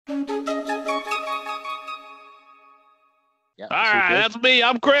Yeah. All right, that's me.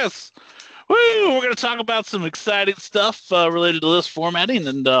 I'm Chris. Woo! We're going to talk about some exciting stuff related to list formatting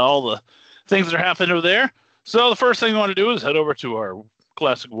and all the things that are happening over there. So the first thing I want to do is head over to our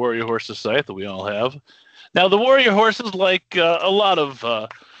classic Warrior Horses site that we all have. Now, the Warrior Horses, like a lot of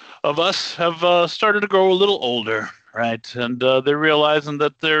us, have started to grow a little older, right? And they're realizing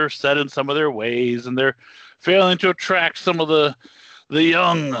that they're set in some of their ways, and they're failing to attract some of the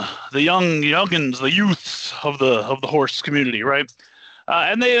youngins, the youths of the horse community, right?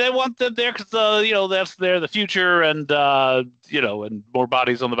 And they want them there because that's the future, and and more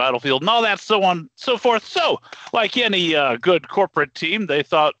bodies on the battlefield and all that, so on so forth. So, like any good corporate team, they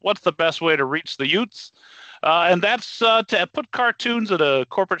thought, what's the best way to reach the youths? And that's to put cartoons at a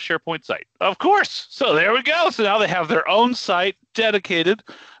corporate SharePoint site, of course. So there we go. So now they have their own site dedicated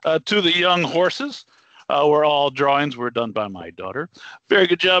to the young horses, where all drawings were done by my daughter. Very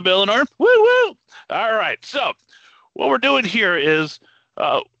good job, Eleanor. Woo woo! All right. So what we're doing here is,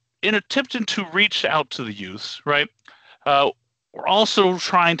 in attempting to reach out to the youths, right? We're also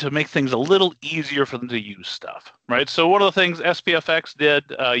trying to make things a little easier for them to use stuff, right? So one of the things SPFX did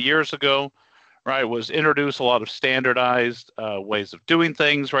years ago, right, was introduce a lot of standardized ways of doing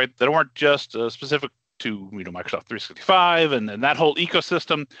things, right, that weren't just specific to Microsoft 365 and that whole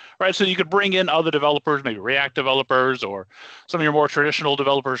ecosystem, right? So you could bring in other developers, maybe React developers or some of your more traditional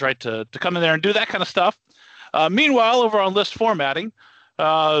developers, right, to come in there and do that kind of stuff. Meanwhile, over on list formatting,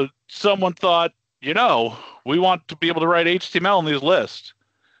 someone thought, we want to be able to write HTML in these lists.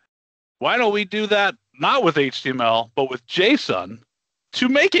 Why don't we do that not with HTML, but with JSON to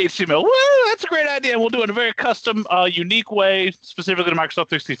make HTML? Woo, that's a great idea. We'll do it in a very custom, unique way, specifically to Microsoft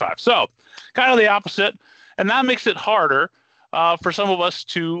 365. So kind of the opposite. And that makes it harder for some of us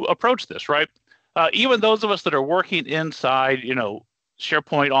to approach this, right? Even those of us that are working inside,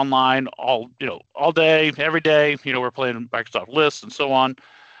 SharePoint online all day, every day, we're playing Microsoft lists and so on.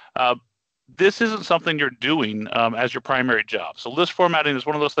 This isn't something you're doing as your primary job. So list formatting is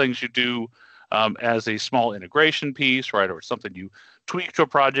one of those things you do as a small integration piece, right? Or something you tweak to a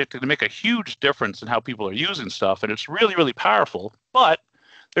project and to make a huge difference in how people are using stuff. And it's really, really powerful, but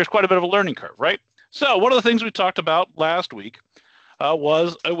there's quite a bit of a learning curve, right? So one of the things we talked about last week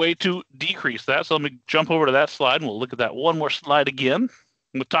was a way to decrease that. So let me jump over to that slide and we'll look at that one more slide again.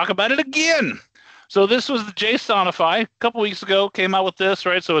 We'll talk about it again. So this was the JSONify. A couple weeks ago, came out with this,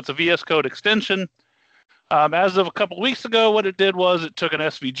 right? So it's a VS Code extension. As of a couple weeks ago, what it did was it took an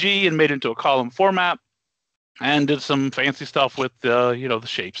SVG and made it into a column format and did some fancy stuff with the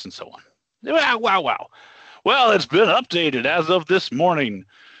shapes and so on. Wow. Well, it's been updated as of this morning.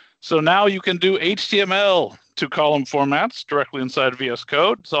 So now you can do HTML to column formats directly inside VS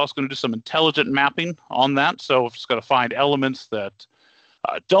Code. It's also going to do some intelligent mapping on that. So it's going to find elements that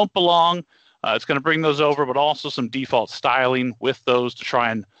don't belong. It's going to bring those over, but also some default styling with those to try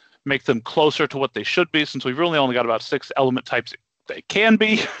and make them closer to what they should be, since we've really only got about 6 element types they can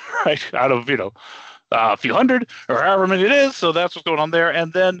be, right, out of a few hundred or however many it is. So that's what's going on there.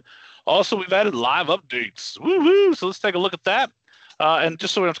 And then also we've added live updates. Woo-hoo! So let's take a look at that. And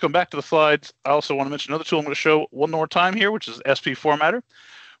just so we don't have to come back to the slides, I also want to mention another tool I'm going to show one more time here, which is SP Formatter,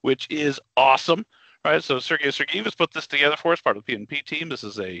 which is awesome, right? So Sergey Sergeevich put this together for us, part of the PNP team. This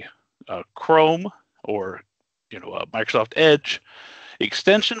is a Chrome or a Microsoft Edge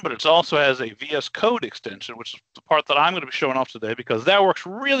extension, but it also has a VS Code extension, which is the part that I'm going to be showing off today because that works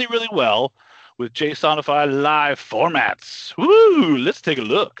really, really well with JSONify live formats. Woo! Let's take a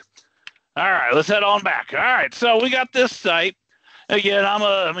look. All right, let's head on back. All right, so we got this site. Again, I'm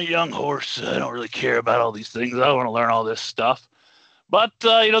a young horse. I don't really care about all these things. I don't want to learn all this stuff. But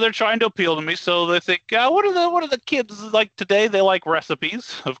they're trying to appeal to me, so they think, what are the kids like today? They like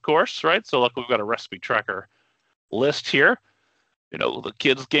recipes, of course, right? So look, we've got a recipe tracker list here. The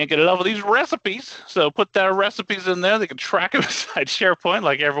kids can't get enough of these recipes, so put their recipes in there. They can track them inside SharePoint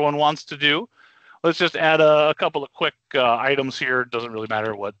like everyone wants to do. Let's just add a couple of quick items here. It doesn't really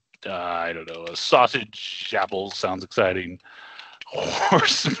matter what, I don't know, a sausage, apples sounds exciting.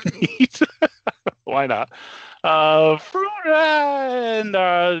 Horse meat, why not? Fruit and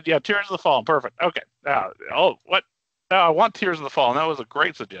Tears of the Fallen, perfect. Okay. What? I want Tears of the Fallen. That was a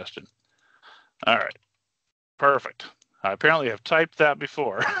great suggestion. All right, perfect. I apparently have typed that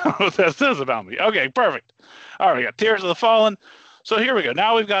before. What that says about me. Okay, perfect. All right, we got Tears of the Fallen. So here we go.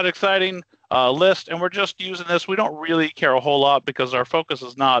 Now we've got an exciting list, and we're just using this. We don't really care a whole lot because our focus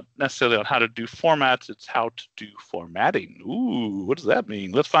is not necessarily on how to do formats. It's how to do formatting. Ooh, what does that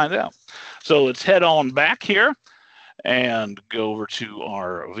mean? Let's find out. So let's head on back here and go over to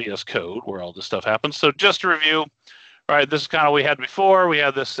our VS Code where all this stuff happens. So just to review, right? This is kind of what we had before. We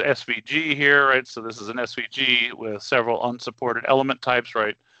had this SVG here, right? So this is an SVG with several unsupported element types,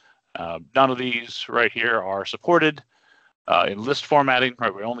 right? None of these right here are supported in list formatting,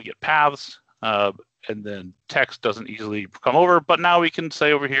 right? We only get paths, and then text doesn't easily come over. But now we can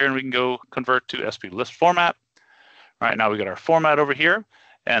say over here, and we can go convert to SP list format. Right now we got our format over here,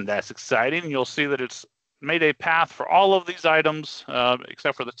 and that's exciting. You'll see that it's made a path for all of these items,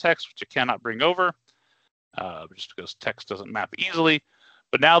 except for the text, which you cannot bring over, just because text doesn't map easily.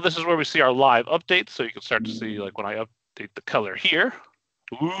 But now this is where we see our live updates. So you can start to see, like when I update the color here,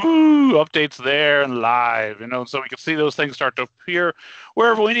 ooh, updates there and live, so we can see those things start to appear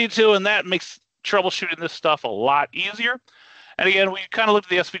wherever we need to, and that makes troubleshooting this stuff a lot easier. And again, we kind of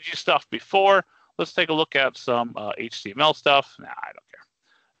looked at the SVG stuff before. Let's take a look at some HTML stuff. Nah, I don't care.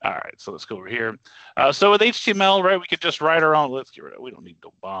 All right, so let's go over here. So with HTML, right, we could just write our own. Let's get rid of it. We don't need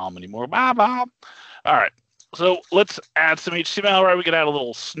no bomb anymore. Bye, bomb. All right, so let's add some HTML, right? We could add a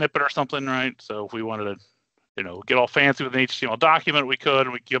little snippet or something, right? So if we wanted to get all fancy with an HTML document, we could,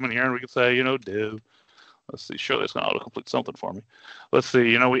 and we come in here and we could say, div. Let's see, surely it's going to autocomplete something for me. Let's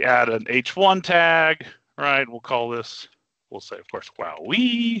see, we add an H1 tag, right? We'll call this, we'll say, of course,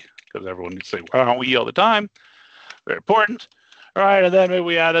 wowee, because everyone needs to say wowee all the time. Very important. All right, and then maybe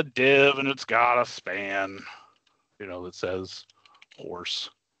we add a div, and it's got a span, that says horse.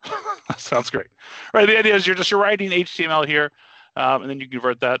 That sounds great. Right, the idea is you're writing HTML here, and then you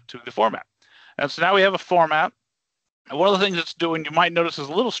convert that to the format. And so now we have a format. And one of the things it's doing, you might notice is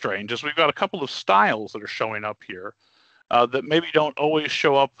a little strange, is we've got a couple of styles that are showing up here that maybe don't always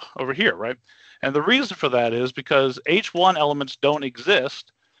show up over here, right? And the reason for that is because H1 elements don't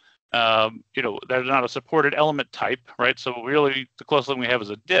exist. They're not a supported element type, right? So really the closest thing we have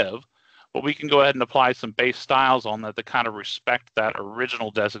is a div, but we can go ahead and apply some base styles on that to kind of respect that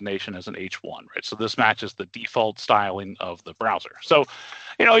original designation as an H1, right? So this matches the default styling of the browser. So,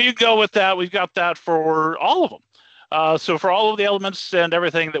 you go with that. We've got that for all of them. So for all of the elements and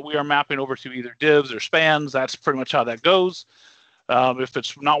everything that we are mapping over to either divs or spans, that's pretty much how that goes. If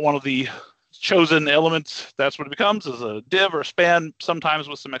it's not one of the chosen elements, that's what it becomes, is a div or a span, sometimes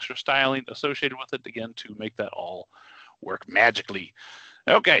with some extra styling associated with it, again, to make that all work magically.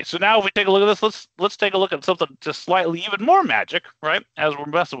 Okay, so now if we take a look at this, let's take a look at something just slightly even more magic, right, as we're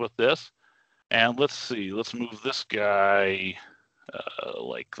messing with this. And let's see, let's move this guy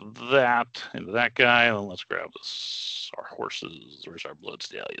like that into that guy, and then let's grab our horses. Where's our blood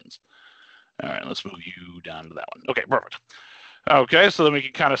stallions? All right, let's move you down to that one. Okay, perfect. Okay, so then we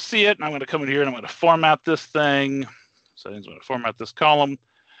can kind of see it, and I'm going to come in here and I'm going to format this thing. So I'm going to format this column,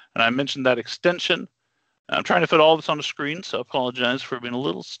 and I mentioned that extension. I'm trying to fit all this on the screen, so I apologize for being a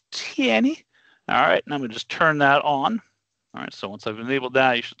little tinny. All right, and I'm going to just turn that on. All right, so once I've enabled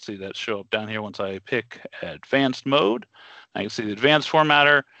that, you should see that show up down here once I pick advanced mode. I can see the advanced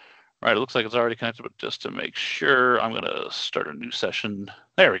formatter. Right, it looks like it's already connected, but just to make sure, I'm going to start a new session.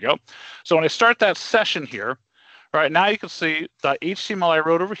 There we go. So when I start that session here, right, now you can see the HTML I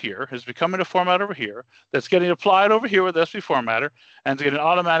wrote over here is becoming a format over here that's getting applied over here with SP formatter, and it's getting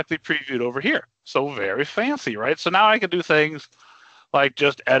automatically previewed over here. So very fancy, right? So now I can do things like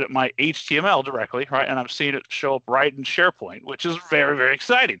just edit my HTML directly, right? And I'm seeing it show up right in SharePoint, which is very, very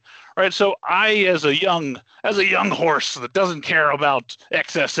exciting, right? So I, as a young horse that doesn't care about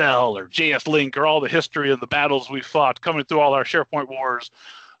XSL or JS Link or all the history of the battles we fought coming through all our SharePoint wars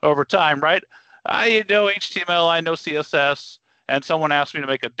over time, right? I know HTML, I know CSS, and someone asked me to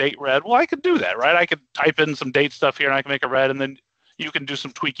make a date red. Well, I could do that, right? I could type in some date stuff here and I can make a red, and then you can do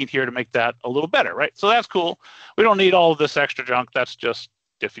some tweaking here to make that a little better, right? So that's cool. We don't need all of this extra junk. That's just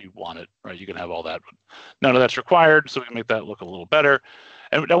if you want it, right? You can have all that, but none of that's required, so we can make that look a little better.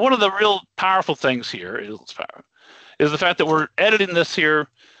 And now one of the real powerful things here is the fact that we're editing this here.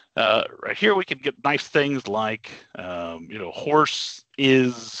 Right here, we can get nice things like, horse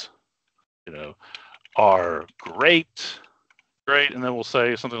is, are great, and then we'll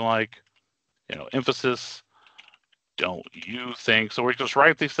say something like, emphasis, don't you think? So we just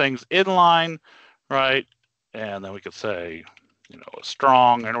write these things in line, right? And then we could say,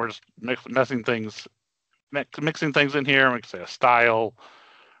 strong, and we're just mixing things in here. And we can say a style,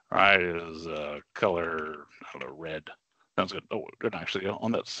 right, is color, I don't know, red. Sounds good. Oh, we're not actually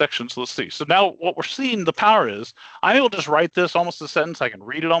on that section, so let's see. So now what we're seeing, the power is, I'm able to just write this almost as a sentence. I can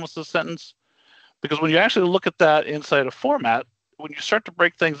read it almost as a sentence. Because when you actually look at that inside a format, when you start to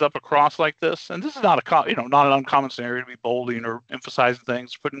break things up across like this, and this is not not an uncommon scenario to be bolding or emphasizing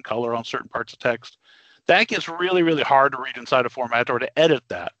things, putting color on certain parts of text, that gets really, really hard to read inside a format or to edit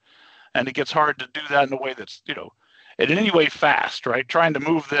that. And it gets hard to do that in a way that's, in any way fast, right? Trying to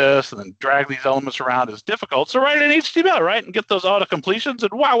move this and then drag these elements around is difficult. So write it in HTML, right? And get those auto completions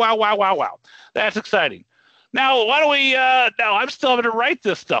and wow, wow, wow, wow, wow. That's exciting. Now, why don't we, now I'm still having to write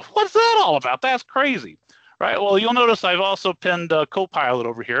this stuff. What's that all about? That's crazy, right? Well, you'll notice I've also pinned Copilot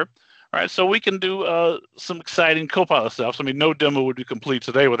over here, right? So we can do some exciting Copilot stuff. So, I mean, no demo would be complete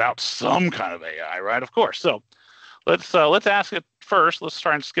today without some kind of AI, right? Of course. So let's ask it first. Let's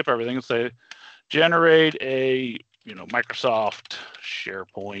try and skip everything and say, generate a Microsoft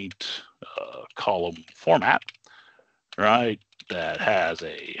SharePoint column format, right? That has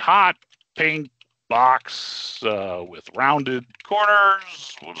a hot pink box with rounded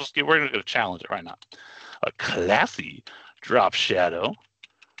corners. We're going to challenge it right now. A classy drop shadow,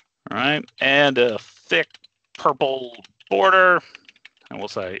 right? And a thick purple border. And we'll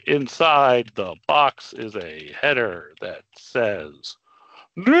say inside the box is a header that says,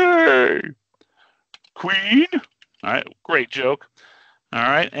 "Nay, Queen." All right, great joke. All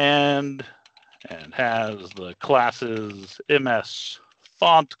right, and has the classes MS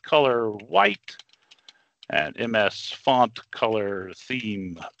font color white and MS font color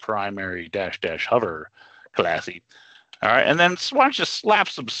theme primary -- hover classy. All right, and then why don't you slap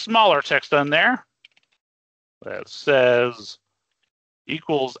some smaller text on there that says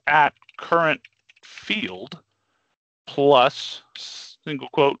equals at current field plus single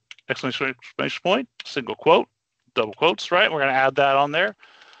quote, exclamation point, single quote, double quotes, right? We're going to add that on there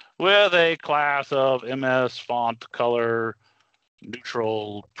with a class of MS font color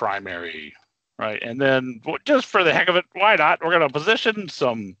neutral primary, right? And then just for the heck of it, why not? We're going to position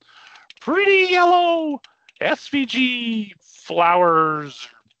some pretty yellow SVG flowers,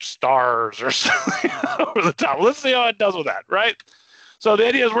 stars, or something over the top. Let's see how it does with that, right? So the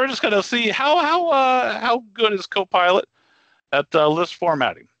idea is we're just going to see how good is Copilot at list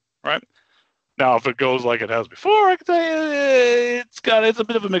formatting, right? Now, if it goes like it has before, I can tell you it's a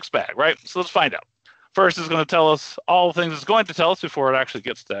bit of a mixed bag, right? So let's find out. First, it's going to tell us all the things it's going to tell us before it actually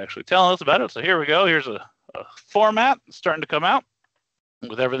gets to actually telling us about it. So here we go. Here's a format starting to come out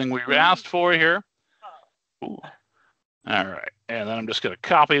with everything we asked for here. Ooh. All right, and then I'm just going to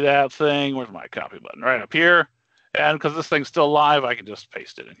copy that thing. Where's my copy button? Right up here. And because this thing's still live, I can just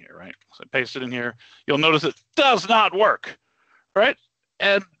paste it in here, right? So I paste it in here. You'll notice it does not work, right?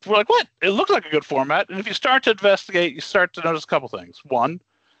 And we're like, what? It looks like a good format. And if you start to investigate, you start to notice a couple things. One,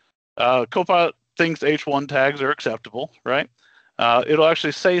 Copilot thinks H1 tags are acceptable, right? It'll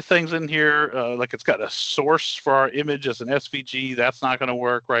actually say things in here like it's got a source for our image as an SVG. That's not going to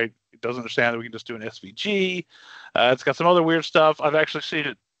work, right? It doesn't understand that we can just do an SVG. It's got some other weird stuff. I've actually seen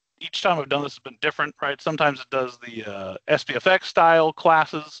it. Each time I've done this, it's been different, right? Sometimes it does the SPFX style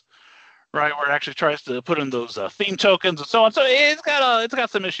classes, right, where it actually tries to put in those theme tokens and so on. So it's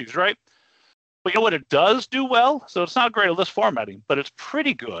got some issues, right? But you know what it does do well? So it's not great at list formatting, but it's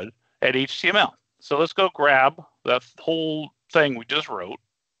pretty good at HTML. So let's go grab that whole thing we just wrote,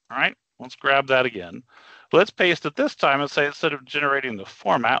 all right? Let's grab that again. Let's paste it this time and say, instead of generating the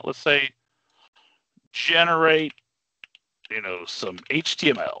format, let's say generate, some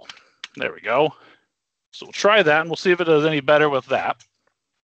HTML. There we go. So we'll try that and we'll see if it does any better with that.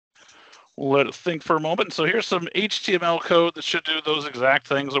 We'll let it think for a moment. So here's some HTML code that should do those exact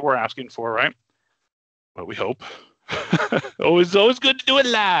things that we're asking for, right? Well, we hope. always good to do it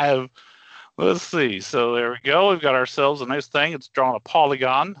live. Let's see. So there we go. We've got ourselves a nice thing. It's drawn a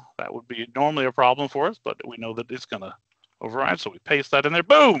polygon. That would be normally a problem for us, but we know that it's going to override. So we paste that in there.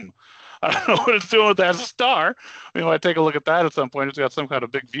 Boom. I don't know what it's doing with that as a star. We might take a look at that at some point. It's got some kind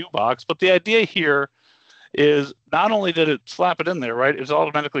of big view box. But the idea here is not only did it slap it in there, right? It's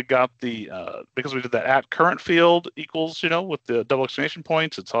automatically got the, because we did that at current field equals, with the double exclamation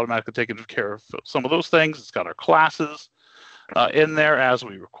points, it's automatically taken care of some of those things. It's got our classes in there as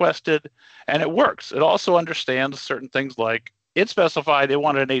we requested, and it works. It also understands certain things like it specified it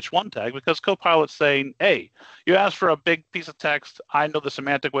wanted an H1 tag because Copilot's saying, hey, you asked for a big piece of text. I know the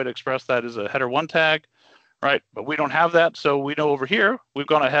semantic way to express that is a header 1 tag, right? But we don't have that. So we know over here, we've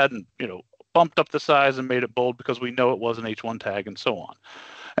gone ahead and, bumped up the size and made it bold because we know it was an H1 tag and so on.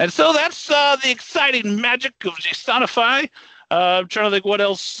 And so that's the exciting magic of JSONify. I'm trying to think what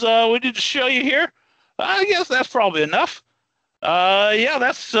else we need to show you here. I guess that's probably enough. Yeah,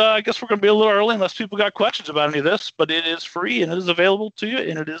 that's, I guess we're going to be a little early unless people got questions about any of this, but it is free and it is available to you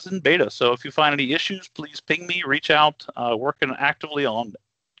and it is in beta. So if you find any issues, please ping me, reach out, working actively on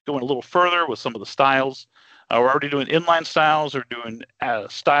going a little further with some of the styles. We're already doing inline styles or doing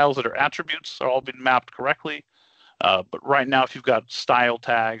styles that are attributes are all being mapped correctly. But right now, if you've got style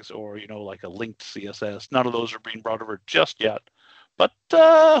tags or, like a linked CSS, none of those are being brought over just yet. But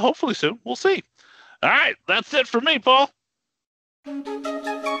hopefully soon, we'll see. All right, that's it for me, Paul.